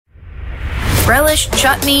relish,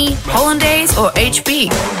 chutney, hollandaise, or HB.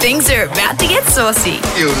 Things are about to get saucy.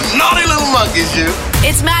 You naughty little monkeys, you.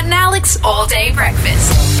 It's Matt and Alex All Day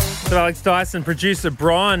Breakfast. So Alex Dyson, producer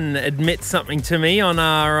Bron admits something to me on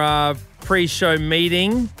our pre-show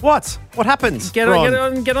meeting. What? What happened? Get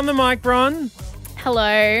on the mic, Bron.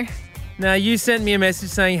 Hello. Now, you sent me a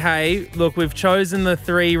message saying, hey, look, we've chosen the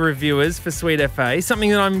 3 reviewers for Sweet FA,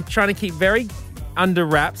 something that I'm trying to keep very under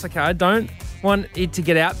wraps. Okay, I don't want it to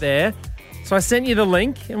get out there. So I sent you the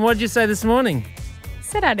link, and what did you say this morning?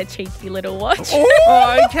 Said I had a cheeky little watch.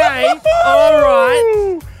 Oh, okay.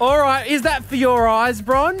 All right. Is that for your eyes,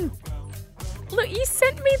 Bron? Look, you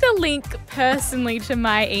sent me the link personally to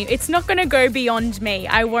my email. It's not going to go beyond me.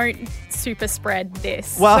 I won't super spread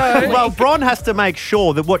this. Well, Bron has to make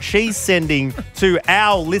sure that what she's sending to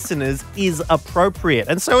our listeners is appropriate.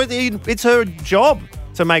 And so it's her job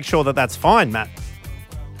to make sure that that's fine, Matt.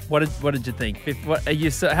 What did you think?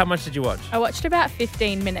 How much did you watch? I watched about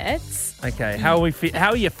 15 minutes. Okay, how are you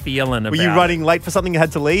feeling about it? Were you running late for something you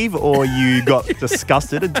had to leave, or you got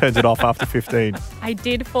disgusted and turned it off after 15? I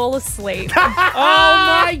did fall asleep. Oh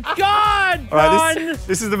my God, All right, Bron!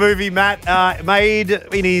 this is the movie Matt made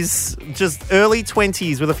in his just early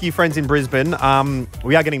 20s with a few friends in Brisbane.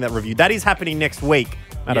 We are getting that review. That is happening next week,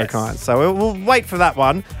 Matt O'Kine. So we'll wait for that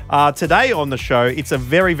one. Today on the show, it's a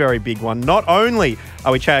very, very big one. Not only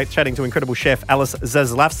are we chatting to incredible chef Alice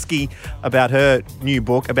Zaslavsky about her new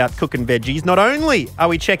book about cooking veggies, not only are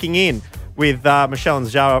we checking in with Michelle and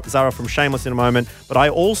Zara from Shameless in a moment, but I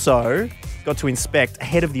also got to inspect,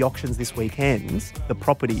 ahead of the auctions this weekend, the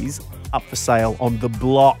properties up for sale on The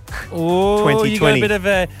Block 2020. You got a bit of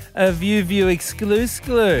a view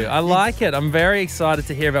exclusive. I like it. I'm very excited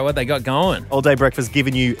to hear about what they got going. All Day Breakfast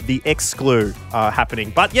giving you the exclu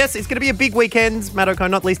happening. But yes, it's going to be a big weekend, Matt O'Kine,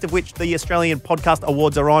 not least of which the Australian Podcast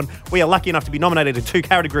Awards are on. We are lucky enough to be nominated in 2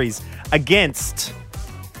 categories against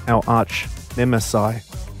our arch nemesis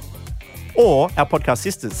or our podcast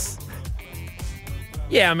sisters.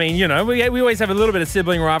 Yeah, I mean, you know, we always have a little bit of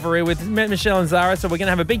sibling rivalry with Michelle and Zara, so we're going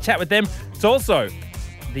to have a big chat with them. It's also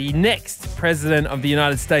the next president of the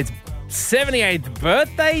United States' 78th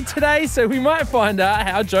birthday today, so we might find out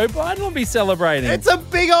how Joe Biden will be celebrating. It's a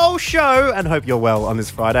big old show, and hope you're well on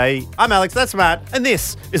this Friday. I'm Alex, that's Matt, and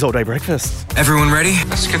this is All Day Breakfast. Everyone ready?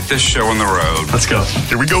 Let's get this show on the road. Let's go.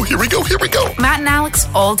 Here we go. Matt and Alex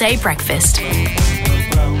All Day Breakfast.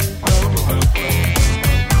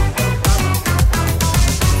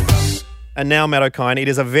 And now, Matt O'Kine, it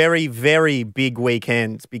is a very, very big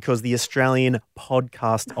weekend because the Australian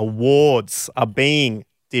Podcast Awards are being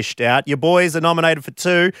dished out. Your boys are nominated for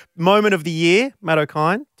 2. Moment of the Year, Matt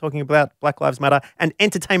O'Kine, talking about Black Lives Matter, and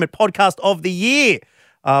Entertainment Podcast of the Year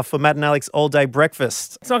for Matt and Alex All Day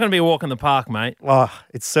Breakfast. It's not going to be a walk in the park, mate. Oh,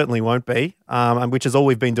 it certainly won't be, which is all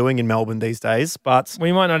we've been doing in Melbourne these days. But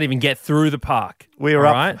we might not even get through the park. We're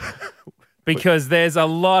up. Right? Because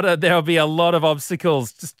there'll be a lot of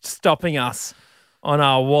obstacles just stopping us on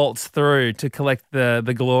our waltz through to collect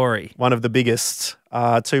the glory. One of the biggest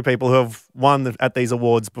 2 people who have won at these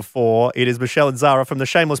awards before. It is Michelle and Zara from the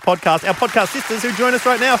Shameless Podcast, our podcast sisters who join us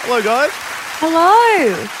right now. Hello, guys.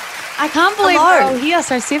 Hello. I can't believe we're all here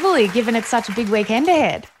so civilly, given it's such a big weekend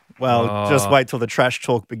ahead. Well, just wait till the trash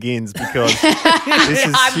talk begins because this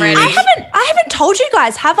is I'm huge. ready. I haven't told you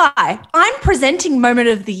guys, have I? I'm presenting Moment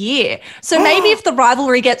of the Year. So maybe if the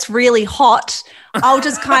rivalry gets really hot, I'll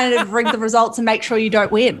just kind of rig the results and make sure you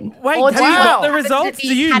don't win. Wait, have you got the results?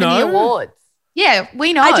 Do you know? Awards. Yeah,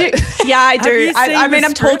 we know. I do. Yeah, I do. I mean,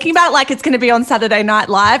 I'm script? talking about like it's going to be on Saturday Night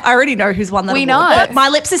Live. I already know who's won that We award, know. but my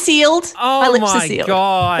lips are sealed. Oh, my lips my are sealed.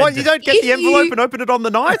 God. What, you don't get the envelope and open it on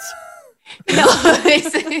the night? No,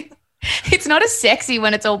 it's not as sexy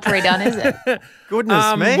when it's all pre-done, is it?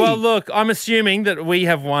 Goodness me. Well, look, I'm assuming that we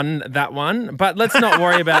have won that one, but let's not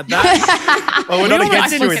worry about that. Well, we're not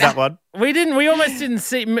against you in that one. We almost didn't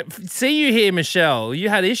see you here, Michelle. You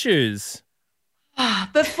had issues.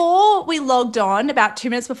 Before we logged on, about 2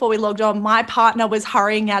 minutes before we logged on, my partner was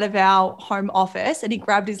hurrying out of our home office and he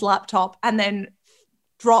grabbed his laptop and then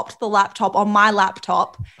dropped the laptop on my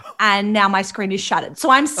laptop and now my screen is shattered.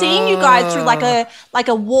 So I'm seeing you guys through like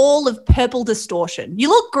a wall of purple distortion. You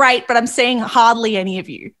look great, but I'm seeing hardly any of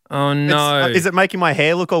you. Oh, no. Is it making my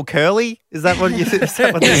hair look all curly? Is that what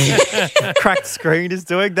this cracked screen is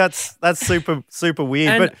doing? That's super, super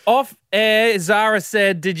weird. And but off air, Zara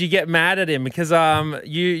said, did you get mad at him? Because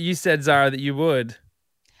you said, Zara, that you would.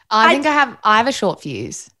 I think I have a short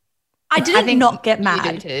fuse. I did not get You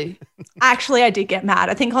mad. do too. Actually, I did get mad.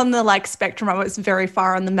 I think on the spectrum, I was very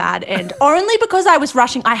far on the mad end, only because I was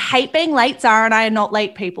rushing. I hate being late. Zara and I are not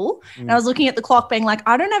late people. And I was looking at the clock being like,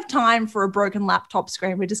 I don't have time for a broken laptop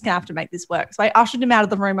screen. We're just going to have to make this work. So I ushered him out of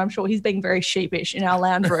the room. I'm sure he's being very sheepish in our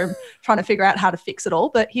lounge room trying to figure out how to fix it all.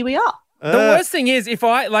 But here we are. The worst thing is if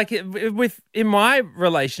I in my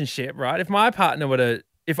relationship, right? If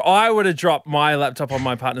I would have dropped my laptop on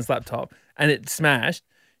my partner's laptop and it smashed,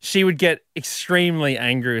 she would get extremely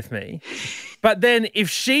angry with me. But then if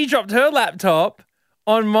she dropped her laptop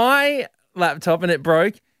on my laptop and it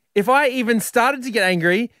broke, if I even started to get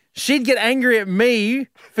angry, she'd get angry at me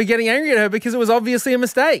for getting angry at her because it was obviously a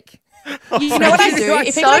mistake. You know what I do?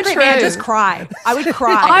 If people angry at me, I just cry. I would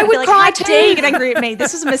cry. I would cry how too. dare you get angry at me?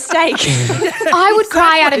 This was a mistake. I would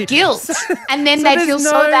cry out of guilt, and then they'd feel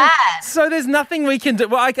so bad. So there's nothing we can do.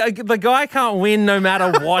 Well, the guy can't win no matter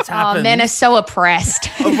what happens. Oh, men are so oppressed.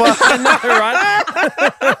 I know,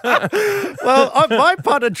 right? Well, my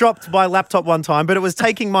partner dropped my laptop one time, but it was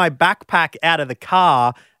taking my backpack out of the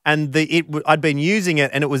car. And I'd been using it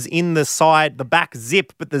and it was in the back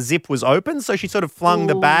zip, but the zip was open. So she sort of flung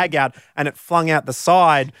the bag out and it flung out the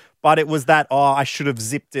side. But it was I should have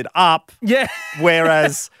zipped it up. Yeah.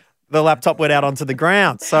 Whereas the laptop went out onto the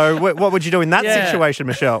ground. So what would you do in that situation,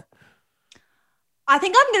 Michelle? I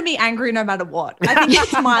think I'm going to be angry no matter what. I think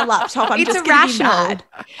that's my laptop. I'm It's just going to be irrational. mad.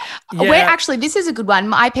 Yeah. This is a good one.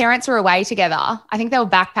 My parents were away together. I think they were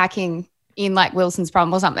backpacking in Wilson's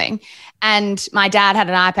Prom or something. And my dad had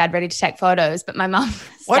an iPad ready to take photos, but my mum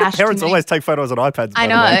Why do parents always take photos on iPads? I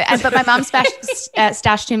know. But my mum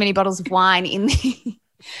stashed too many bottles of wine in the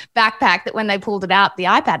backpack that when they pulled it out, the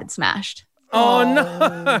iPad had smashed. Oh,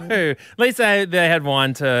 no. At least they had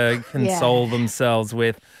wine to console themselves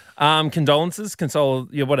with. Condolences,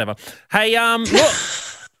 whatever. Hey, look,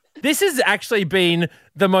 this has actually been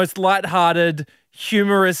the most lighthearted,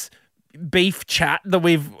 humorous beef chat that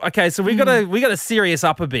we've got to serious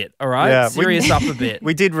up a bit, all right? Yeah, serious up a bit.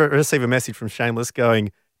 We did receive a message from Shameless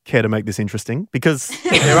going, care to make this interesting? Because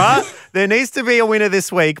there needs to be a winner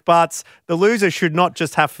this week, but the loser should not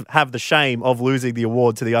just have the shame of losing the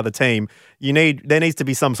award to the other team. There needs to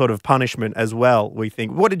be some sort of punishment as well, we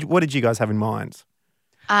think. What did you guys have in mind?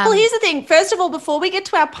 Well, here's the thing. First of all, before we get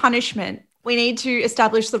to our punishment, we need to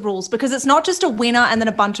establish the rules because it's not just a winner and then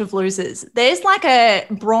a bunch of losers. There's a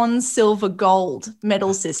bronze, silver, gold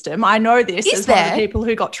medal system. I know this as one of the people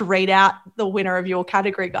who got to read out the winner of your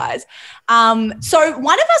category, guys. So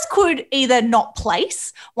one of us could either not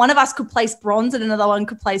place, one of us could place bronze and another one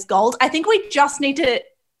could place gold. I think we just need to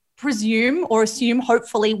presume or assume,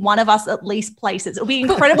 hopefully, one of us at least places. It'll be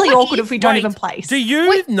incredibly awkward if we don't even place. Do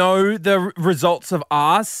you know the results of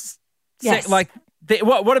ours? Yes.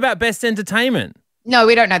 What about best entertainment? No,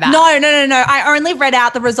 we don't know that. No. I only read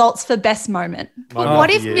out the results for best moment.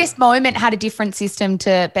 What if Best Moment had a different system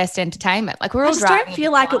to Best Entertainment? We're all I just don't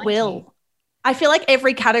feel like it will. I feel like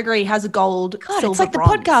every category has a gold, silver, it's like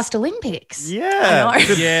bronze. the podcast Olympics. Yeah. I know.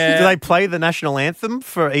 Do they play the national anthem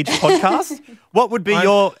for each podcast? What would be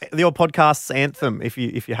your podcast's anthem if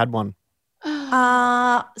you had one?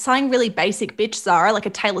 Something really basic, bitch, Zara, like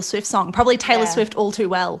a Taylor Swift song. Probably Taylor Swift, All Too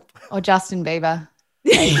Well. Or Justin Bieber.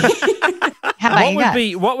 How about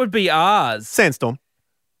What would be ours? Sandstorm.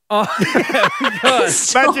 Oh,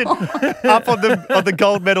 Imagine up on the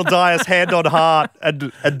gold medal dais, hand on heart,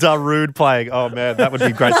 and Darude playing. Oh man, that would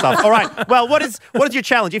be great stuff. All right. Well, what is your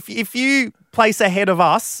challenge? If you place ahead of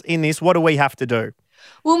us in this, what do we have to do?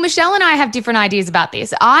 Well, Michelle and I have different ideas about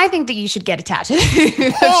this. I think that you should get a tattoo of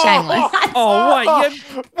Shameless. Oh,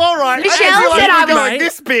 wait. All right. Michelle said I was going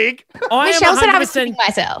this big. Michelle said I was kidding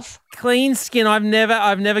myself. Clean skin. I've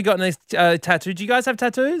never gotten a tattoo. Do you guys have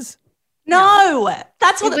tattoos? No,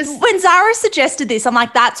 that's when Zara suggested this, I'm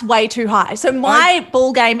like, that's way too high. So my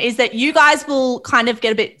ball game is that you guys will kind of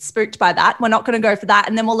get a bit spooked by that. We're not going to go for that.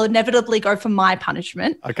 And then we'll inevitably go for my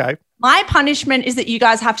punishment. Okay. My punishment is that you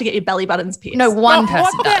guys have to get your belly buttons pierced. No, one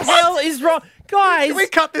person What the hell is wrong? Guys. Can we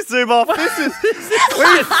cut this Zoom off?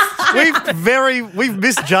 We've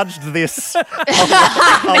misjudged this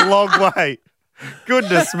a long way.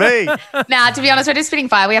 Goodness me. Nah, to be honest, we're just spitting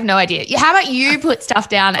fire. We have no idea. How about you put stuff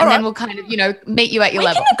down and then we'll kind of, meet you at your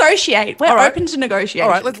level. We can negotiate. We're open to negotiation. All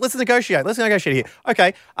right, let's negotiate. Let's negotiate here.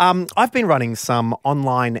 Okay. I've been running some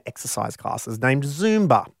online exercise classes named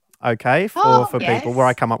Zumba. Okay, for people where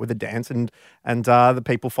I come up with a dance and the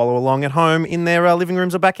people follow along at home in their living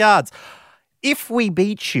rooms or backyards. If we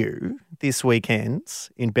beat you this weekend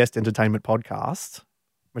in Best Entertainment Podcast,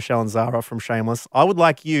 Michelle and Zara from Shameless, I would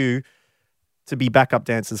like you to be backup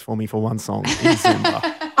dancers for me for one song in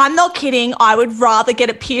Zumba. I'm not kidding. I would rather get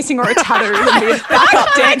a piercing or a tattoo than be a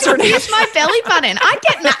backup dancer. Here's my belly button. I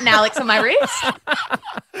get Matt and Alex on my wrist.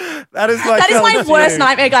 That is my That is my challenge to worst you.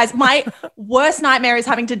 nightmare, guys. My worst nightmare is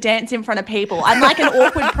having to dance in front of people. I'm like an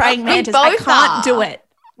awkward praying mantis. I both can't are. do it.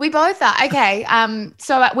 We both are. Okay.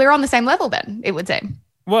 So we're on the same level then, it would seem.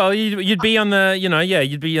 Well, you'd be on the,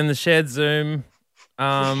 you'd be in the shared Zoom.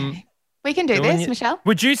 We can do Doing this, it. Michelle.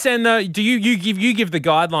 Would you send the? Do you give the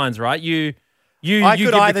guidelines, right? You I you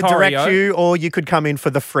could give either the direct choreo. you, or you could come in for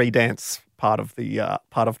the free dance part of the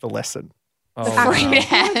lesson. Oh, Free wow.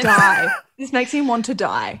 dance. Die. This makes me want to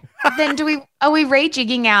die. Then are we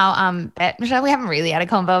rejigging our bet, Michelle? We haven't really had a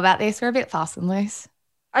convo about this. We're a bit fast and loose.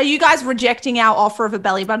 Are you guys rejecting our offer of a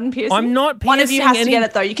belly button piercing? I'm not One of you piercing has to any- get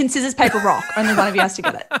it though. You can scissors, paper, rock. Only one of you has to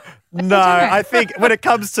get it. No, I think when it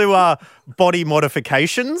comes to body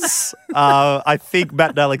modifications, I think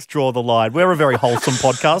Matt and Alex draw the line. We're a very wholesome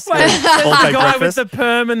podcast. Wait, We're all the day guy breakfast. with the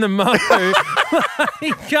perm and the mo.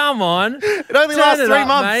 Come on. It only Turn lasts it 3 up,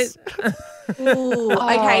 months. mate. Ooh,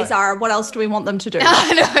 okay, Zara. What else do we want them to do?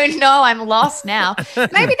 I don't know. I'm lost now.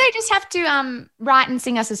 Maybe they just have to write and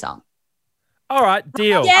sing us a song. All right,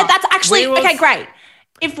 deal. Yeah, that's actually We will- okay. Great.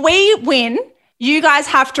 If we win, you guys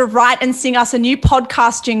have to write and sing us a new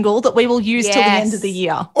podcast jingle that we will use till the end Yes. of the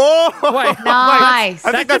year. Oh, Wait, Nice.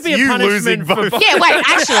 I That think could that's be a you punishment losing for both. both. Yeah, wait,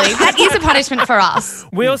 actually, that is a punishment for us.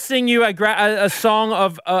 We'll sing you a song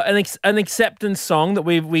of an acceptance song that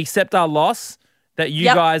we accept our loss. That you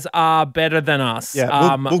Yep. guys are better than us.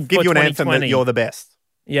 Yeah, we'll give for you an anthem that 2020. you're the best.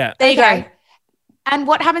 Yeah, There you Okay. go. And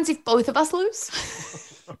what happens if both of us lose?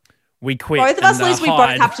 we quit. Both of us and, lose. We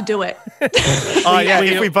hide. both have to do it. Oh yeah, we-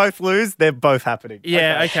 if we both lose, they're both happening.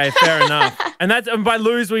 Yeah, okay, fair enough. And by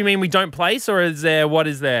lose we mean we don't place, or is there what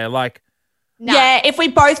is there like? No. Yeah, if we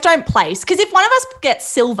both don't place, because if one of us gets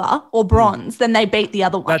silver or bronze, then they beat the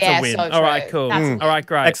other one. That's Yeah, a win. so All right, true. cool. That's a win. All right,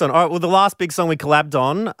 great. Excellent. All right. Well, the last big song we collabed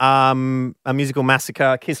on, a musical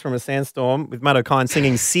massacre, "Kiss from a Sandstorm" with Matt O'Kine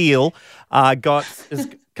singing "Seal," is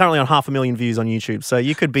currently on 500,000 views on YouTube. So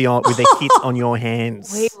you could be on with a hit on your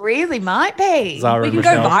hands. We really might be. Zara We and can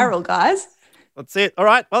go Michelle. viral, guys. That's it. All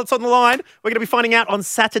right. Well, it's on the line. We're going to be finding out on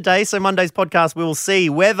Saturday. So Monday's podcast, we will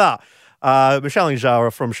see whether Michelle and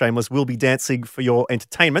Zara from Shameless will be dancing for your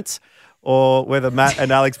entertainment, or whether Matt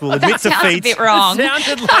and Alex will admit That sounds a defeat. bit wrong.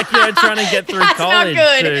 Sounded like you're trying to get through That's not college,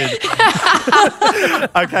 good.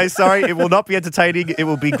 dude. Okay, sorry. It will not be entertaining. It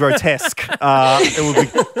will be grotesque. It will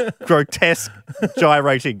be grotesque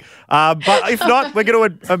gyrating. But if not, we're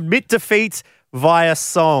going to admit defeat via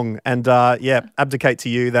song and, abdicate to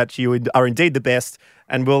you that you are indeed the best,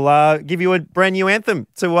 and we'll give you a brand new anthem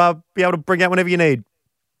to be able to bring out whenever you need.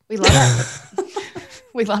 We love it.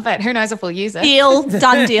 We love it. Who knows if we'll use it? Deal,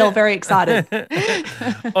 done deal. Very excited.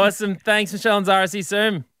 Awesome. Thanks, Michelle and Zara. See you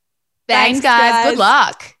soon. Thanks, Thanks, guys. guys. Good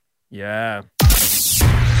luck. Yeah.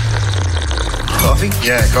 Coffee?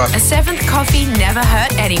 Yeah, coffee. A seventh coffee never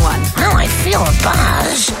hurt anyone. Oh, I feel a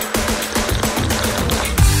buzz.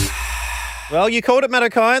 Well, you called it, Matt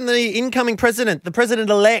O'Kine, the incoming president, the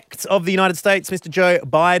president-elect of the United States, Mr. Joe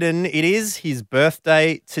Biden. It is his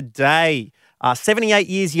birthday today. 78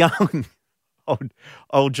 years young,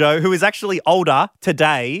 old Joe, who is actually older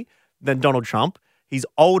today than Donald Trump. He's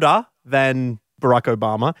older than Barack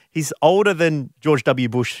Obama. He's older than George W.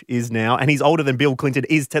 Bush is now, and he's older than Bill Clinton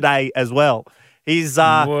is today as well. He's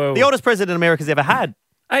Whoa. the oldest president America's ever had.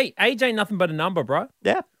 Hey, age ain't nothing but a number, bro.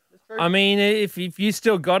 Yeah. I mean, if you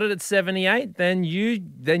still got it at 78, then you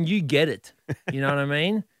get it. You know what I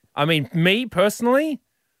mean? I mean, me personally,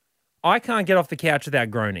 I can't get off the couch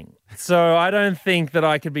without groaning. So I don't think that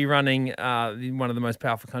I could be running one of the most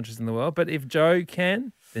powerful countries in the world. But if Joe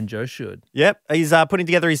can, then Joe should. Yep, he's putting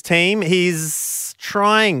together his team. He's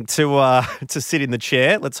trying to sit in the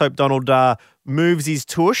chair. Let's hope Donald moves his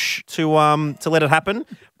tush to let it happen.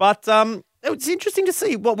 But it's interesting to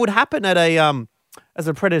see what would happen at as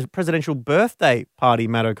a presidential birthday party,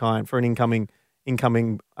 Matt O'Kine, for an incoming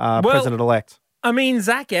president-elect. I mean,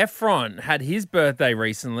 Zac Efron had his birthday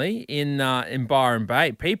recently in Byron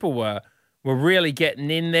Bay. People were really getting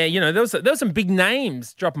in there. You know, there was some big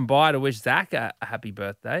names dropping by to wish Zac a happy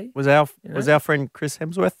birthday. Was our friend Chris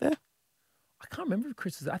Hemsworth there? I can't remember if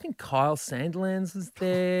Chris was. I think Kyle Sandilands was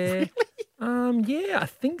there. Yeah, I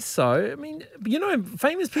think so. I mean, you know,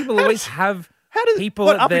 famous people always have people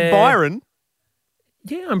what, at up their, in Byron?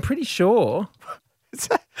 Yeah, I'm pretty sure.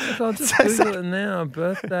 I'll just Google it now.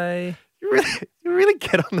 Birthday. You really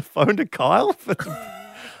get on the phone to Kyle?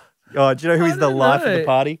 Oh, do you know who is the don't life of know. the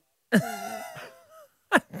party?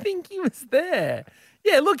 I think he was there.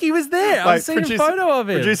 Yeah, look, he was there. Wait, I've seen a photo of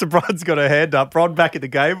him. Producer Bron's got her hand up. Bron back at the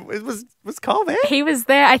game. Was Carl there? He was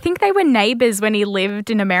there. I think they were neighbours when he lived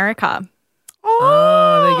in America.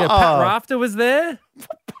 Oh, there you go. Pat Rafter was there.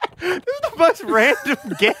 This is the most random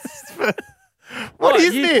guest. What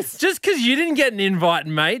is this? Just because you didn't get an invite,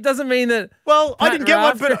 mate, doesn't mean that. Well, I didn't get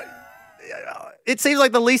one, Rafter- but it seems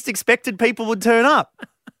like the least expected people would turn up.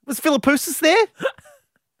 Was Philippoussis there?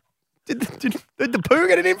 Did the poo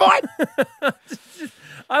get an invite?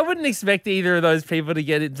 I wouldn't expect either of those people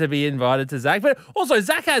to be invited to Zach. But also,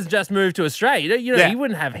 Zach has just moved to Australia. You know, Yeah. he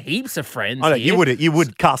wouldn't have heaps of friends. I know, here. you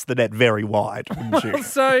would cast the net very wide, wouldn't you?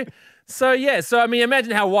 So I mean,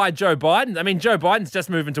 imagine how wide Joe Biden. I mean, Joe Biden's just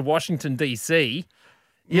moving to Washington D.C.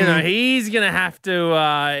 You know, he's gonna have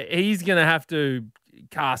to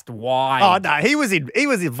cast wide. Oh no, he was in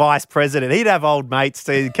vice president. He'd have old mates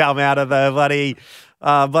to come out of the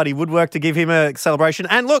bloody woodwork to give him a celebration.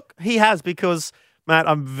 And look, he has, because Matt,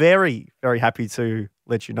 I'm very, very happy to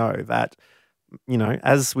let you know that, you know,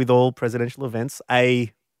 as with all presidential events,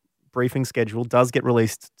 a briefing schedule does get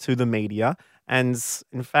released to the media. And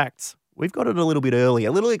in fact, we've got it a little bit early,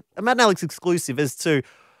 a Matt and Alex exclusive as to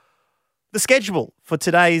the schedule for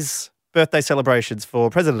today's birthday celebrations for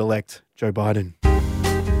President-elect Joe Biden.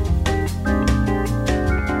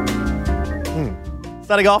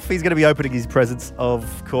 Starting off, he's going to be opening his presents,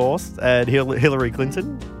 of course, and Hillary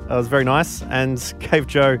Clinton. That was very nice, and gave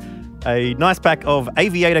Joe a nice pack of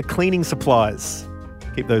aviator cleaning supplies.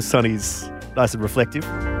 Keep those sunnies nice and reflective.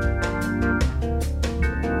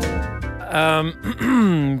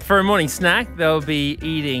 For a morning snack, they'll be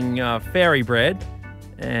eating fairy bread,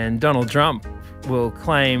 and Donald Trump will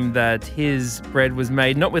claim that his bread was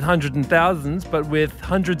made not with hundreds and thousands, but with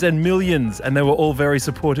hundreds and millions, and they were all very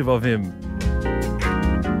supportive of him.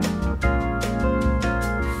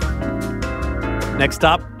 Next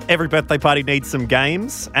up, every birthday party needs some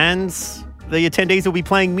games, and the attendees will be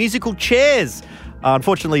playing musical chairs.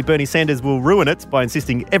 Unfortunately, Bernie Sanders will ruin it by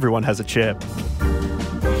insisting everyone has a chair.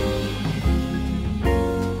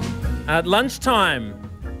 At lunchtime,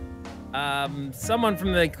 someone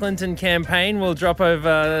from the Clinton campaign will drop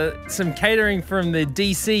over some catering from the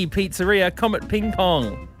DC pizzeria, Comet Ping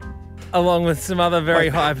Pong, along with some other very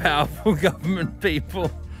high, powerful government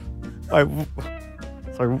people. Sorry,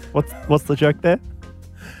 what's the joke there?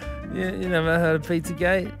 You never heard of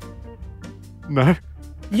Pizzagate? No.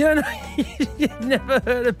 You never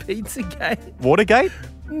heard of Pizzagate? Watergate?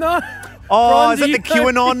 No. Oh, Bron, is that do the you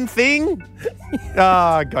QAnon thing?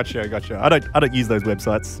 Ah, gotcha. I don't use those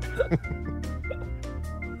websites.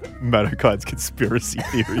 Matt O'Kine's conspiracy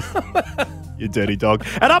theories. You dirty dog.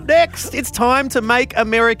 And up next, it's time to make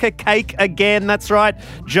America cake again. That's right.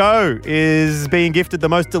 Joe is being gifted the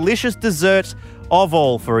most delicious dessert of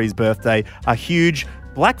all for his birthday, a huge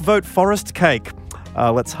Black Vote Forest cake.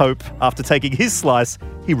 Let's hope after taking his slice,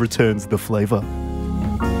 he returns the flavour.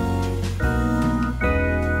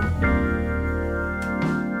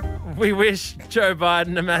 We wish Joe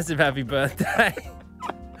Biden a massive happy birthday.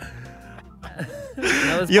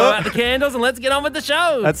 Now let's blow out the candles and let's get on with the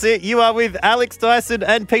show. That's it. You are with Alex Dyson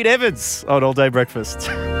and Pete Evans on All Day Breakfast.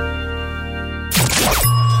 Order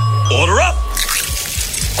up.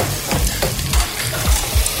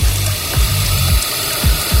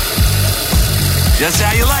 Just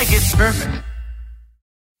how you like it. Perfect.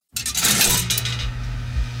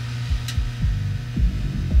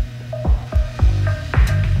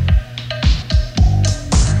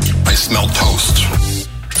 I smell toast.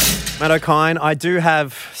 Matt O'Kine, I do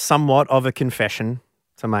have somewhat of a confession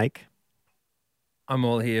to make. I'm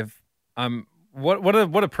all here. What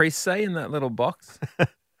do priests say in that little box? They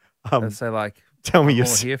say like, Tell me I'm your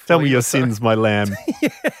all here for tell me you your or something. sins, my lamb.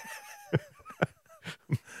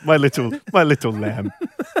 my little lamb.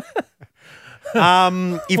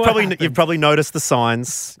 You've probably noticed the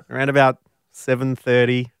signs around about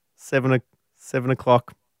 7:30, 7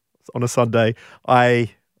 o'clock on a Sunday. I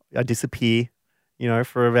disappear,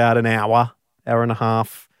 for about an hour and a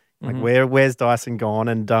half. Like where's Dyson gone?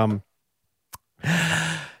 And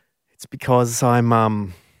it's because I'm a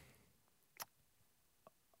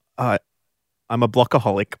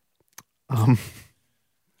blockaholic.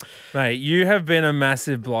 Mate, you have been a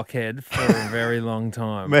massive blockhead for a very long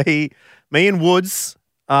time. Me and Woods,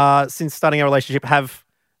 since starting our relationship, have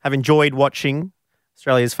enjoyed watching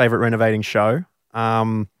Australia's favourite renovating show.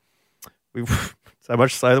 We've so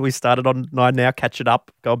much so that we started on 9 Now, catch it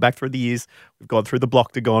up, going back through the years. We've gone through the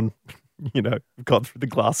Bloctagon, we've gone through the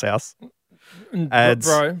Glass House.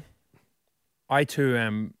 Bro, I too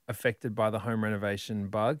am affected by the home renovation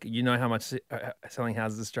bug. You know how much Selling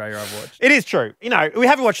Houses Australia I've watched. It is true. You know, we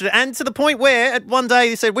haven't watched it. And to the point where at one day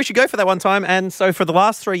they said we should go for that one time. And so for the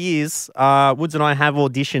last 3 years, Woods and I have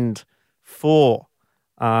auditioned for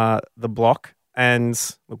the block. And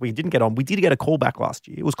look, we didn't get on. We did get a call back last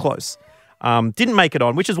year. It was close. Didn't make it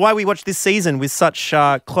on, which is why we watched this season with such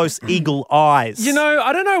close eagle eyes. You know,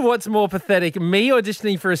 I don't know what's more pathetic. Me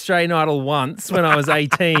auditioning for Australian Idol once when I was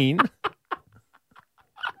 18.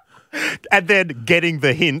 And then getting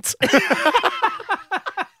the hint.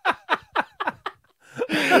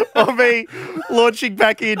 Of me launching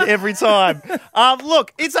back in every time.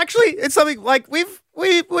 Look, it's something like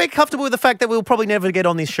we're comfortable with the fact that we'll probably never get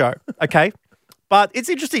on this show, okay? But it's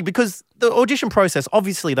interesting because the audition process,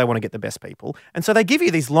 obviously they want to get the best people. And so they give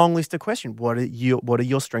you these long list of questions. What are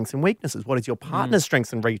your strengths and weaknesses? What is your partner's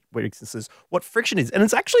strengths and weaknesses? What friction is? And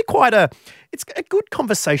it's actually it's a good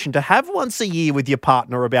conversation to have once a year with your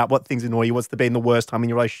partner about what things annoy you, what's been the worst time in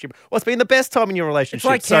your relationship, what's been the best time in your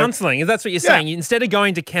relationship. It's like counselling. If that's what you're saying. Instead of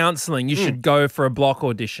going to counselling, you should go for a block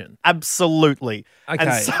audition. Absolutely. Okay.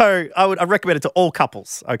 And so I recommend it to all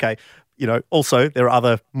couples, okay? You know, also, there are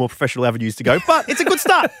other more professional avenues to go, but it's a good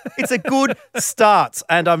start. It's a good start.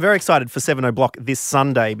 And I'm very excited for 7 Block this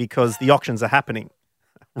Sunday because the auctions are happening,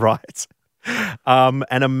 right? And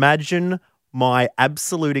imagine my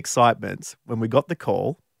absolute excitement when we got the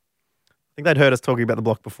call. I think they'd heard us talking about the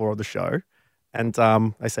block before on the show. And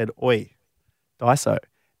they said, "Oi, Daiso,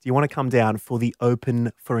 do you want to come down for the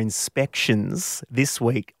open for inspections this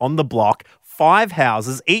week on the block? 5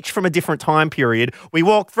 houses, each from a different time period. We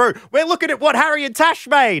walk through. We're looking at what Harry and Tash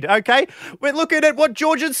made, okay? We're looking at what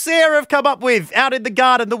George and Sarah have come up with out in the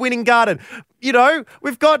garden, the winning garden. You know,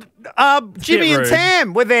 we've got Jimmy and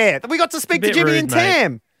Tam were there. We got to speak to Jimmy and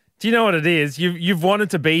Tam. Mate. Do you know what it is? You've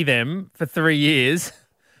wanted to be them for 3 years.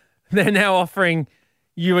 They're now offering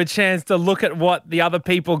you a chance to look at what the other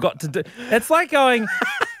people got to do. It's like going,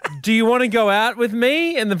 do you want to go out with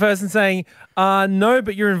me? And the person saying, no,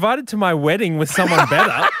 but you're invited to my wedding with someone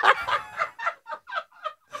better.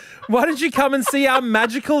 Why didn't you come and see our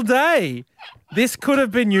magical day? This could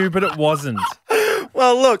have been you, but it wasn't.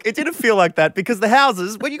 Well, look, it didn't feel like that because the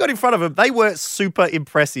houses, when you got in front of them, they were super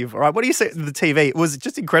impressive, all right? What do you say to the TV? It was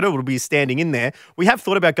just incredible to be standing in there. We have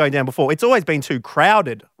thought about going down before. It's always been too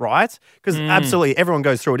crowded, right? Because absolutely everyone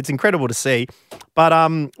goes through it. It's incredible to see. But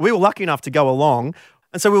we were lucky enough to go along.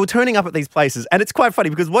 And so we were turning up at these places. And it's quite funny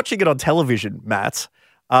because watching it on television, Matt,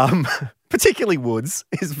 particularly Woods,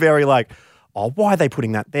 is very like, oh, why are they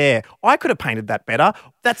putting that there? I could have painted that better.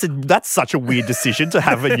 That's such a weird decision to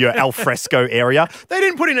have in your al fresco area. They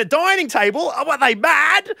didn't put in a dining table. Oh, are they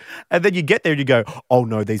mad? And then you get there and you go, oh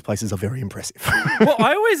no, these places are very impressive. Well,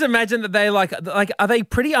 I always imagine that they like, are they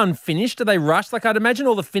pretty unfinished? Are they rushed? Like, I'd imagine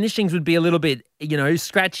all the finishings would be a little bit,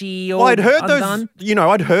 scratchy or I'd heard undone.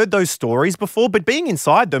 I'd heard those stories before, but being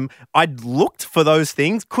inside them, I'd looked for those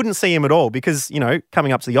things, couldn't see them at all because,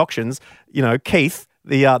 coming up to the auctions, Keith,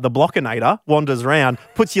 the blockinator wanders around,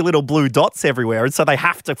 puts your little blue dots everywhere, and so they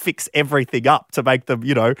have to fix everything up to make them,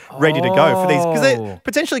 ready to go for these because they're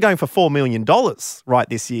potentially going for $4 million right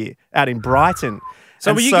this year out in Brighton.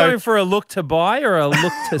 So were you going for a look to buy or a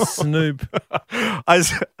look to snoop? There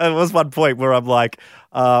was one point where I'm like,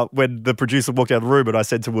 when the producer walked out of the room, and I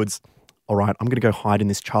said to Woods, all right, I'm going to go hide in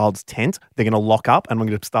this child's tent. They're going to lock up and I'm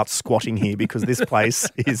going to start squatting here because this place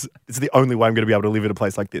it's the only way I'm going to be able to live in a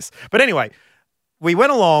place like this. But anyway, we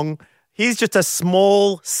went along. Here's just a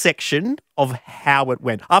small section of how it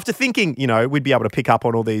went. After thinking, we'd be able to pick up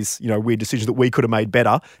on all these, weird decisions that we could have made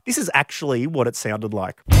better, this is actually what it sounded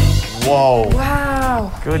like. Whoa.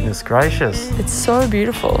 Wow. Goodness gracious. It's so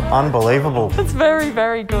beautiful. Unbelievable. It's very,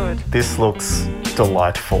 very good. This looks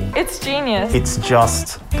delightful. It's genius. It's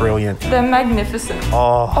just brilliant. They're magnificent.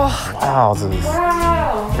 Wowzers.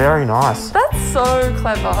 Wow. Very nice. That's so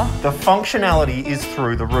clever. The functionality is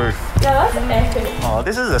through the roof. Yeah, that's epic. Oh,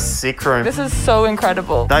 this is a sick room. This is so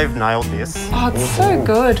incredible. They've nailed this. Oh, it's so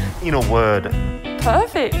good. In a word.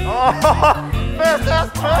 Perfect.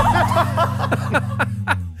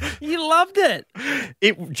 You loved it.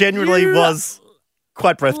 It genuinely was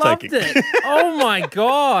quite breathtaking. Loved it. Oh my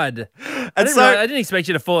God. I didn't expect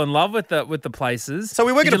you to fall in love with the places. So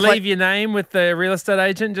we were going to leave your name with the real estate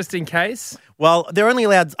agent just in case? Well, they're only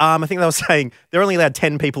allowed, I think they were saying, they're only allowed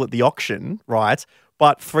 10 people at the auction, right?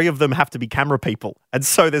 But 3 of them have to be camera people. And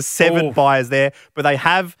so there's 7 buyers there. But they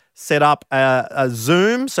have set up a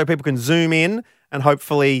Zoom so people can zoom in and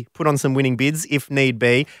hopefully put on some winning bids if need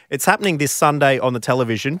be. It's happening this Sunday on the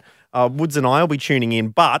television. Woods and I will be tuning in.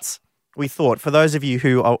 But we thought, for those of you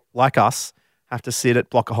who are like us, have to sit at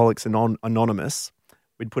Blockaholics Anonymous,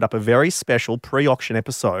 we'd put up a very special pre-auction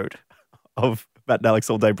episode of Matt and Alex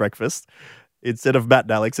All Day Breakfast. Instead of Matt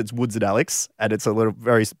and Alex, it's Woods and Alex, and it's a little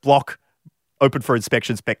very block open for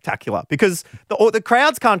inspection spectacular because the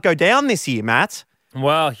crowds can't go down this year, Matt.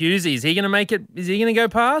 Well, Hughesy, is he going to make it? Is he going to go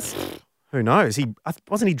past? Who knows?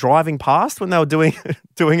 Wasn't he driving past when they were doing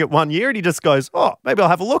it one year, and he just goes, "Oh, maybe I'll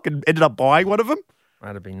have a look," and ended up buying one of them.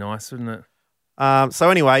 That'd be nice, wouldn't it? So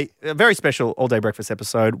anyway, a very special All Day Breakfast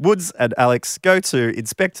episode. Woods and Alex go to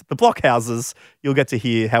inspect the blockhouses. You'll get to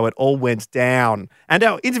hear how it all went down. And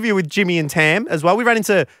our interview with Jimmy and Tam as well. We ran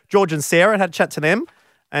into George and Sarah and had a chat to them.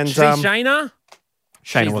 And Shayna?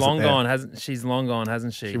 Shayna wasn't there. She's long gone,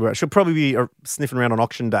 hasn't she? She'll probably be sniffing around on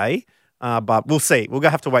auction day. But we'll see. We'll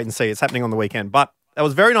have to wait and see. It's happening on the weekend. But that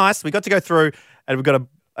was very nice. We got to go through, and we've got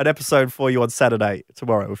an episode for you on Saturday,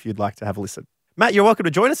 tomorrow, if you'd like to have a listen. Matt, you're welcome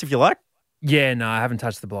to join us if you like. Yeah, no, I haven't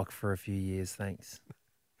touched the block for a few years, thanks.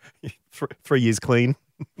 3 years clean.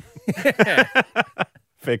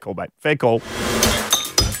 Fair call, mate. Fair call.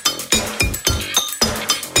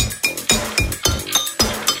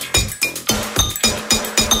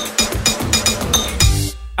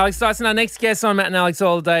 Alex Dyson, our next guest on Matt and Alex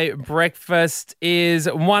All Day Breakfast is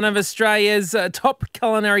one of Australia's top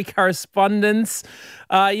culinary correspondents.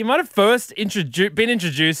 You might have first been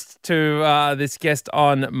introduced to this guest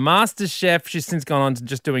on MasterChef. She's since gone on to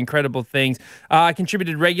just do incredible things.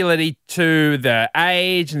 Contributed regularly to The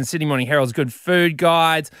Age and the Sydney Morning Herald's Good Food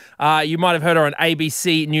Guides. You might have heard her on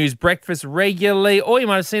ABC News Breakfast regularly, or you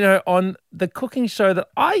might have seen her on the cooking show that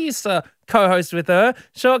I used to co-host with her,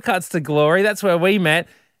 Shortcuts to Glory. That's where we met.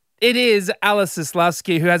 It is Alice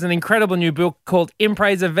Zaslavsky, who has an incredible new book called In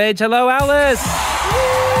Praise of Veg. Hello, Alice.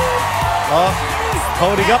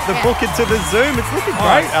 Holding up the book into the Zoom. It's looking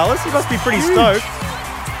great, Alice. You must be pretty stoked.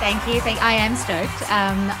 Thank you. I am stoked.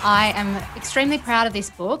 I am extremely proud of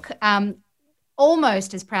this book.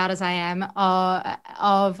 Almost as proud as I am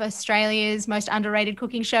of Australia's most underrated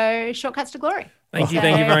cooking show, Shortcuts to Glory. Thank you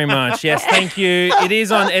very much. Yes, thank you. It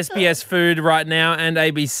is on SBS Food right now and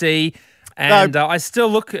ABC. And I still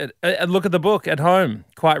look at the book at home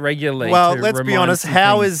quite regularly. Well, let's be honest.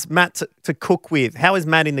 How is Matt to cook with? How is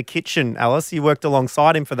Matt in the kitchen, Alice? You worked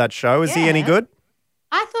alongside him for that show. Is he any good?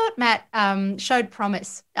 I thought Matt showed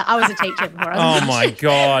promise. I was a teacher before. Oh, my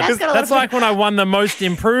God. That's like when I won the Most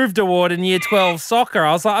Improved Award in Year 12 soccer.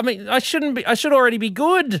 I was like, I should already be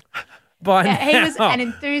good. He was an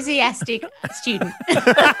enthusiastic student.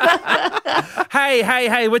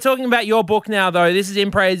 Hey, we're talking about your book now, though. This is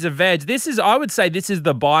In Praise of Veg. I would say this is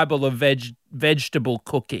the Bible of vegetable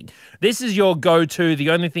cooking. This is your go-to,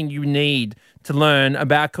 the only thing you need to learn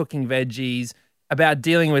about cooking veggies, about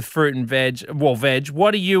dealing with fruit and veg. Well, veg.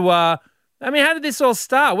 What do you, how did this all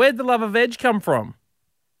start? Where did the love of veg come from?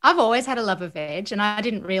 I've always had a love of veg, and I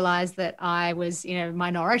didn't realise that I was,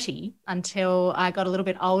 minority until I got a little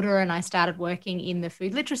bit older and I started working in the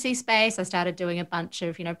food literacy space. I started doing a bunch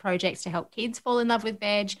of, projects to help kids fall in love with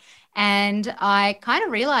veg, and I kind of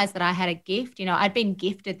realised that I had a gift. I'd been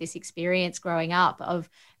gifted this experience growing up of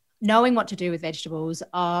knowing what to do with vegetables,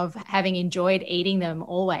 of having enjoyed eating them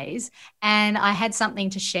always, and I had something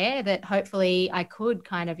to share that hopefully I could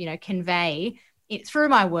kind of, convey through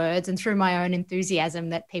my words and through my own enthusiasm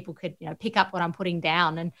that people could, pick up what I'm putting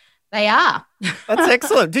down, and they are. That's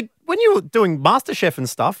excellent. When you were doing MasterChef and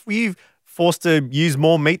stuff, were you forced to use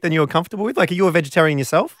more meat than you were comfortable with? Like, are you a vegetarian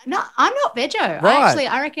yourself? No, I'm not veggie. Right.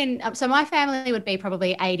 I reckon, so my family would be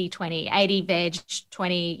probably 80-20, 80 veg,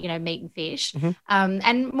 20, meat and fish. Mm-hmm.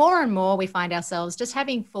 And more we find ourselves just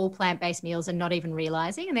having full plant-based meals and not even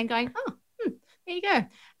realizing, and then going, there you go.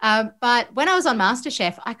 But when I was on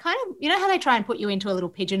MasterChef, I kind of, how they try and put you into a little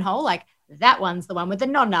pigeonhole, like that one's the one with the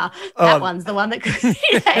nonna, that one's the one that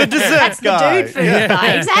the dessert that's guy. The dude food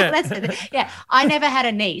guy. Exactly. I never had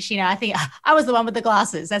a niche. I think I was the one with the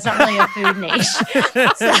glasses. That's not really a food niche.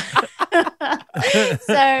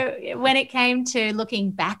 So when it came to looking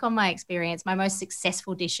back on my experience, my most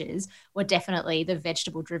successful dishes were definitely the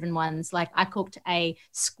vegetable-driven ones. Like I cooked a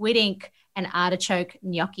squid ink and artichoke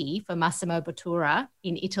gnocchi for Massimo Bottura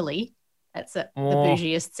in Italy. That's the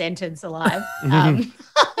bougiest sentence alive. And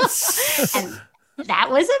that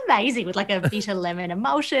was amazing with like a bitter lemon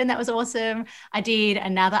emulsion. That was awesome. I did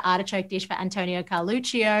another artichoke dish for Antonio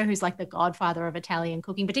Carluccio, who's like the godfather of Italian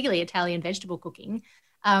cooking, particularly Italian vegetable cooking.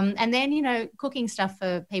 And then, cooking stuff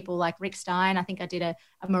for people like Rick Stein. I think I did a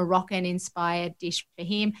Moroccan-inspired dish for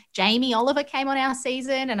him. Jamie Oliver came on our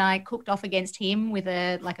season, and I cooked off against him with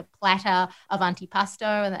a platter of antipasto,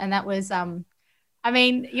 and that was,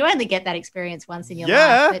 you only get that experience once in your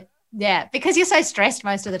life. But Yeah, because you're so stressed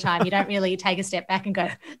most of the time, you don't really take a step back and go,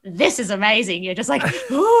 this is amazing. You're just like,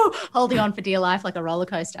 ooh, holding on for dear life like a roller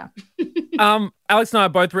coaster. Alex and I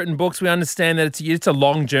have both written books. We understand that it's a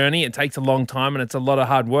long journey. It takes a long time and it's a lot of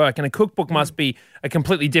hard work. And a cookbook must be a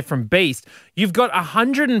completely different beast. You've got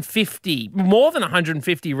more than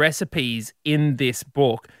 150 recipes in this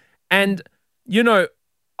book. And,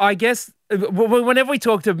 I guess whenever we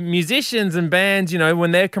talk to musicians and bands,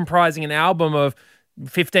 when they're comprising an album of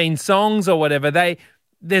 15 songs or whatever,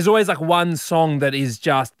 there's always like one song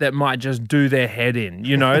that might just do their head in,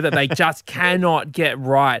 that they just cannot get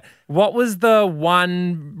right. What was the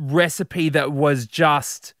one recipe that was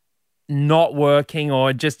just not working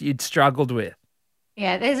or just you'd struggled with?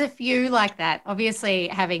 Yeah, there's a few like that. Obviously,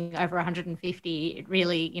 having over 150, it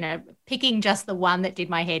really, picking just the one that did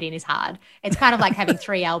my head in is hard. It's kind of like having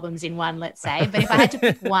 3 albums in one, let's say. But if I had to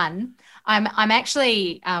pick one, I'm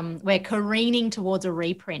actually, we're careening towards a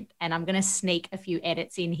reprint and I'm going to sneak a few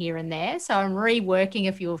edits in here and there. So I'm reworking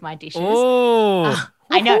a few of my dishes. Oh,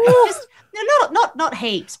 I know. Just not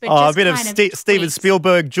heaps, but just a bit of Steven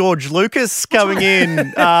Spielberg, George Lucas coming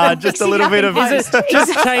in. Just a little bit of just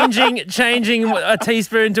changing a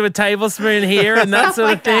teaspoon to a tablespoon here and that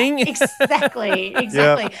sort of thing. Exactly.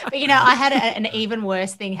 Yep. But I had an even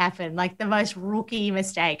worse thing happen. Like the most rookie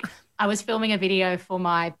mistake. I was filming a video for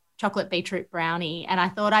my chocolate beetroot brownie, and I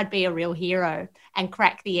thought I'd be a real hero and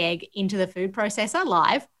crack the egg into the food processor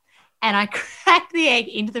live. And I crack the egg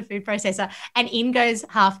into the food processor and in goes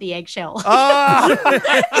half the eggshell. Oh!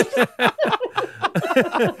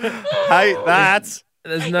 Hate that.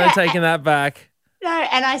 There's no taking that back. No,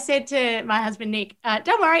 and I said to my husband, Nick,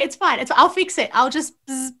 don't worry, it's fine. I'll fix it. I'll just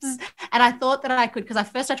bzz, bzz. And I thought that I could, because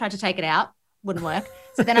first I tried to take it out, wouldn't work.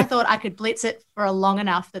 So then I thought I could blitz it for a long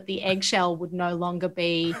enough that the eggshell would no longer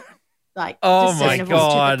be like discernible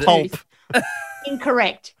to the tooth.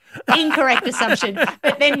 Incorrect assumption.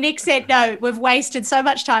 But then Nick said, no, we've wasted so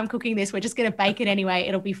much time cooking this. We're just going to bake it anyway.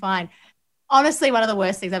 It'll be fine. Honestly, one of the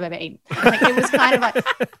worst things I've ever eaten. Like, it was kind of like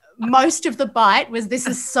most of the bite was, this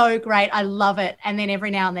is so great. I love it. And then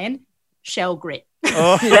every now and then, shell grit.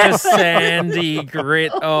 Oh, just sandy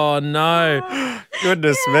grit. Oh, no.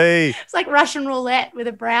 Goodness me. It's like Russian roulette with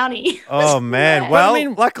a brownie. Oh, man.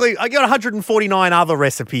 Well, luckily, I got 149 other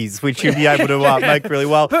recipes which you'd be able to make really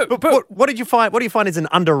well. But what did you find? What do you find is an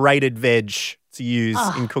underrated veg to use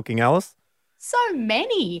in cooking, Alice? So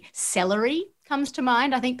many. Celery comes to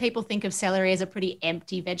mind. I think people think of celery as a pretty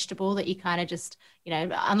empty vegetable that you kind of just,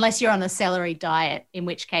 unless you're on the celery diet, in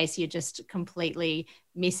which case you're just completely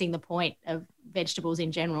missing the point of vegetables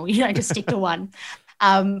in general. Just stick to one.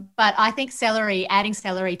 But I think adding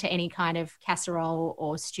celery to any kind of casserole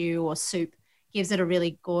or stew or soup gives it a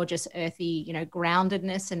really gorgeous, earthy,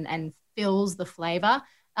 groundedness and fills the flavor.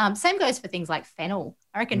 Same goes for things like fennel.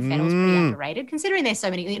 I reckon fennel's pretty underrated, considering there's so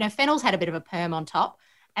many. Fennel's had a bit of a perm on top,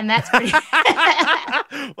 and that's pretty.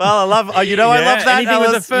 Well, I love. I love that,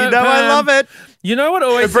 Alice. Perm. I love it. You know what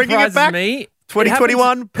always surprises me?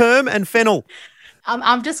 2021 perm and fennel.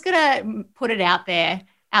 I'm just gonna put it out there,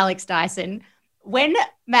 Alex Dyson. When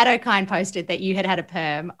Matt O'Kine posted that you had a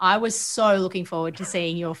perm, I was so looking forward to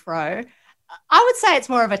seeing your fro. I would say it's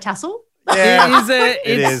more of a tussle. Yeah,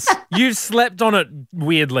 it is. You've slept on it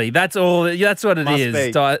weirdly. That's all. That's what it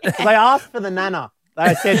is. They asked for the nana.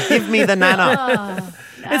 They said, "Give me the nana." Oh,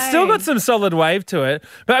 no. It's still got some solid wave to it.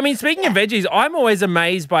 But I mean, speaking of veggies, I'm always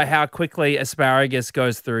amazed by how quickly asparagus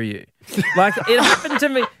goes through you. Like, it happened to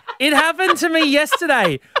me. It happened to me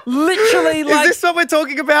yesterday. Literally, like. Is this what we're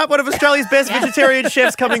talking about? One of Australia's best vegetarian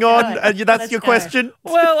chefs coming on, and that's your question?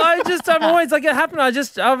 Well, I'm always like, it happened. I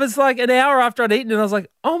was like an hour after I'd eaten, and I was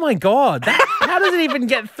like, oh my God, how does it even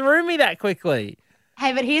get through me that quickly?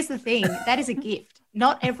 Hey, but here's the thing. That is a gift.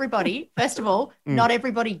 Not everybody, first of all, not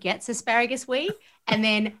everybody gets asparagus weed, and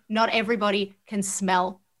then not everybody can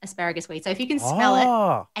smell asparagus weed. So if you can smell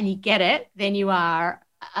it and you get it, then you are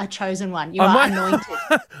a chosen one. You are anointed.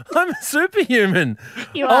 I'm a superhuman.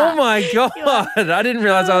 You are. Oh my God. I didn't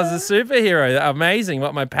realize I was a superhero. Amazing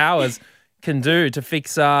what my powers can do to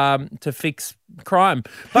fix crime.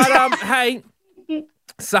 But hey,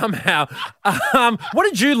 somehow, what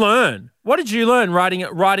did you learn? What did you learn writing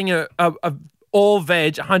a all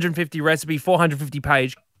veg 150 recipe 450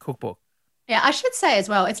 page cookbook? Yeah, I should say as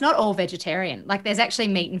well, it's not all vegetarian. Like, there's actually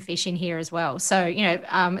meat and fish in here as well. So,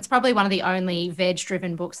 it's probably one of the only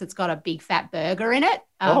veg-driven books that's got a big fat burger in it.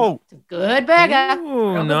 It's a good burger.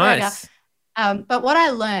 Ooh, nice. Burger. But what I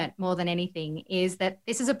learned more than anything is that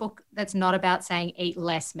this is a book that's not about saying eat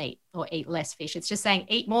less meat or eat less fish. It's just saying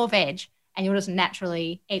eat more veg and you'll just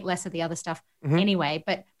naturally eat less of the other stuff anyway.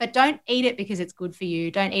 But don't eat it because it's good for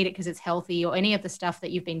you. Don't eat it because it's healthy or any of the stuff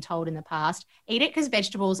that you've been told in the past. Eat it because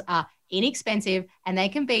vegetables are inexpensive and they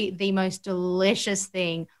can be the most delicious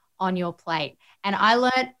thing on your plate. And I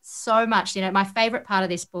learned so much. My favorite part of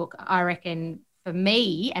this book, I reckon, for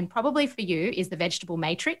me and probably for you, is the vegetable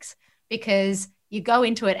matrix, because you go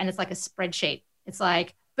into it and it's like a spreadsheet. It's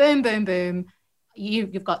like boom, boom, boom.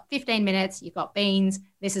 You've got 15 minutes, you've got beans,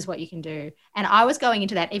 this is what you can do. And I was going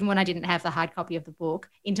into that, even when I didn't have the hard copy of the book,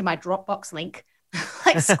 into my Dropbox link,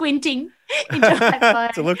 like squinting into my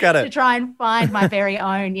phone to look at it, to try and find my very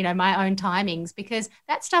own, my own timings, because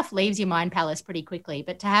that stuff leaves your mind palace pretty quickly.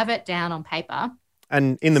 But to have it down on paper.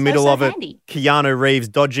 And in the middle of it, handy. Keanu Reeves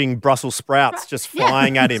dodging Brussels sprouts just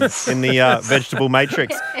flying at him in the vegetable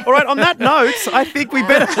matrix. All right, on that note, I think we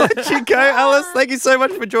better let you go. Alice, thank you so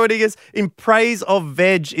much for joining us. In Praise of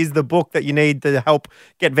Veg is the book that you need to help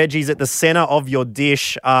get veggies at the center of your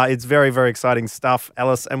dish. It's very, very exciting stuff,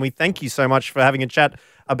 Alice, and we thank you so much for having a chat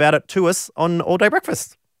about it to us on All Day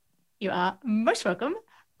Breakfast. You are most welcome.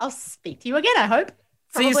 I'll speak to you again, I hope.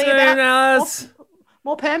 See you soon, Alice.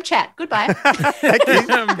 More perm chat. Goodbye. Thank you. Catch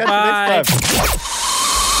you Bye. next time.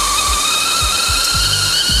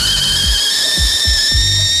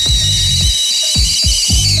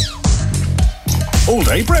 All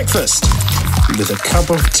Day Breakfast with a cup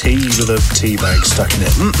of tea with a tea bag stuck in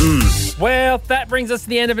it. Well, that brings us to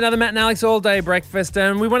the end of another Matt and Alex All Day Breakfast.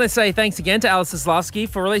 And we want to say thanks again to Alice Zaslavsky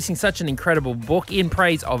for releasing such an incredible book, In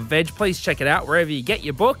Praise of Veg. Please check it out wherever you get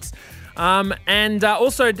your books. And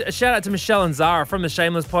also a shout out to Michelle and Zara from the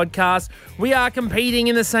Shameless podcast. We are competing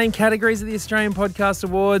in the same categories of the Australian Podcast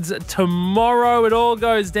Awards. Tomorrow it all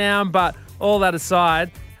goes down, but all that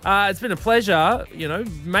aside, it's been a pleasure,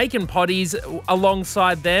 making potties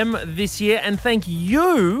alongside them this year. And thank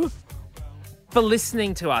you for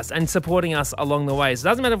listening to us and supporting us along the way. So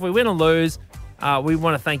it doesn't matter if we win or lose. We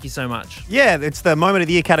want to thank you so much. Yeah, it's the Moment of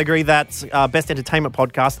the Year category. That's Best Entertainment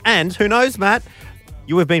Podcast. And who knows, Matt?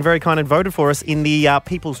 You have been very kind and voted for us in the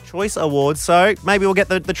People's Choice Awards, so maybe we'll get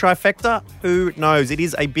the trifecta. Who knows? It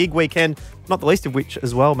is a big weekend, not the least of which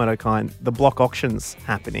as well, Matt O'Kine, the block auction's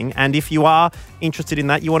happening. And if you are interested in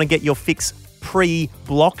that, you want to get your fix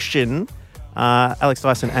pre-blocktion, Alex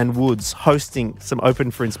Dyson and Woods hosting some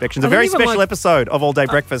open for inspections. A very special episode of All Day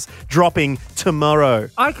Breakfast dropping tomorrow.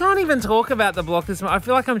 I can't even talk about the block this month. I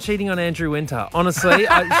feel like I'm cheating on Andrew Winter, honestly.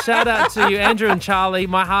 Shout out to you, Andrew and Charlie.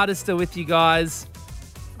 My heart is still with you guys.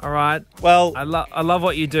 All right. Well, I love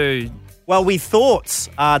what you do. Well, we thought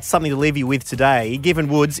something to leave you with today. Given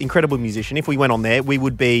Woods, incredible musician, if we went on there, we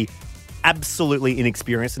would be absolutely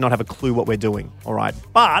inexperienced and not have a clue what we're doing. All right.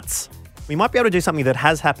 But we might be able to do something that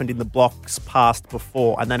has happened in the blocks past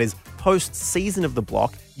before, and that is post-season of the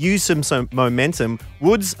block, use some momentum.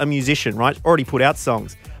 Woods, a musician, right? Already put out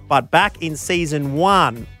songs. But back in season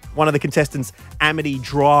one of the contestants, Amity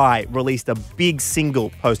Dry, released a big single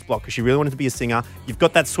post-block because she really wanted to be a singer. You've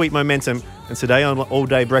got that sweet momentum. And today on All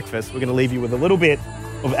Day Breakfast, we're going to leave you with a little bit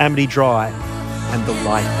of Amity Dry and The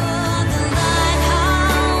Lighthouse.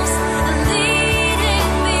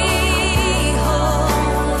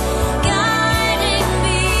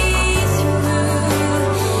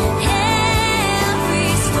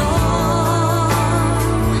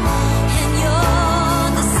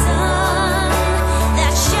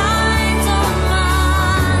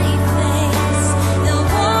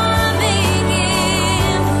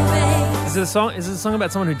 Is it a song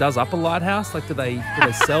about someone who does up a lighthouse? Like, do they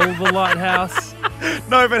sell the lighthouse?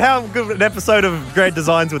 No, but how good an episode of Grand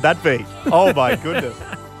Designs would that be? Oh my goodness!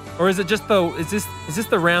 Or is it just is this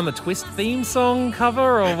the Round the Twist theme song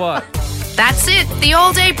cover or what? That's it. The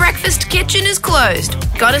All Day Breakfast kitchen is closed.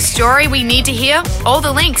 Got a story we need to hear? All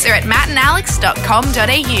the links are at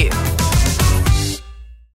mattandalex.com.au.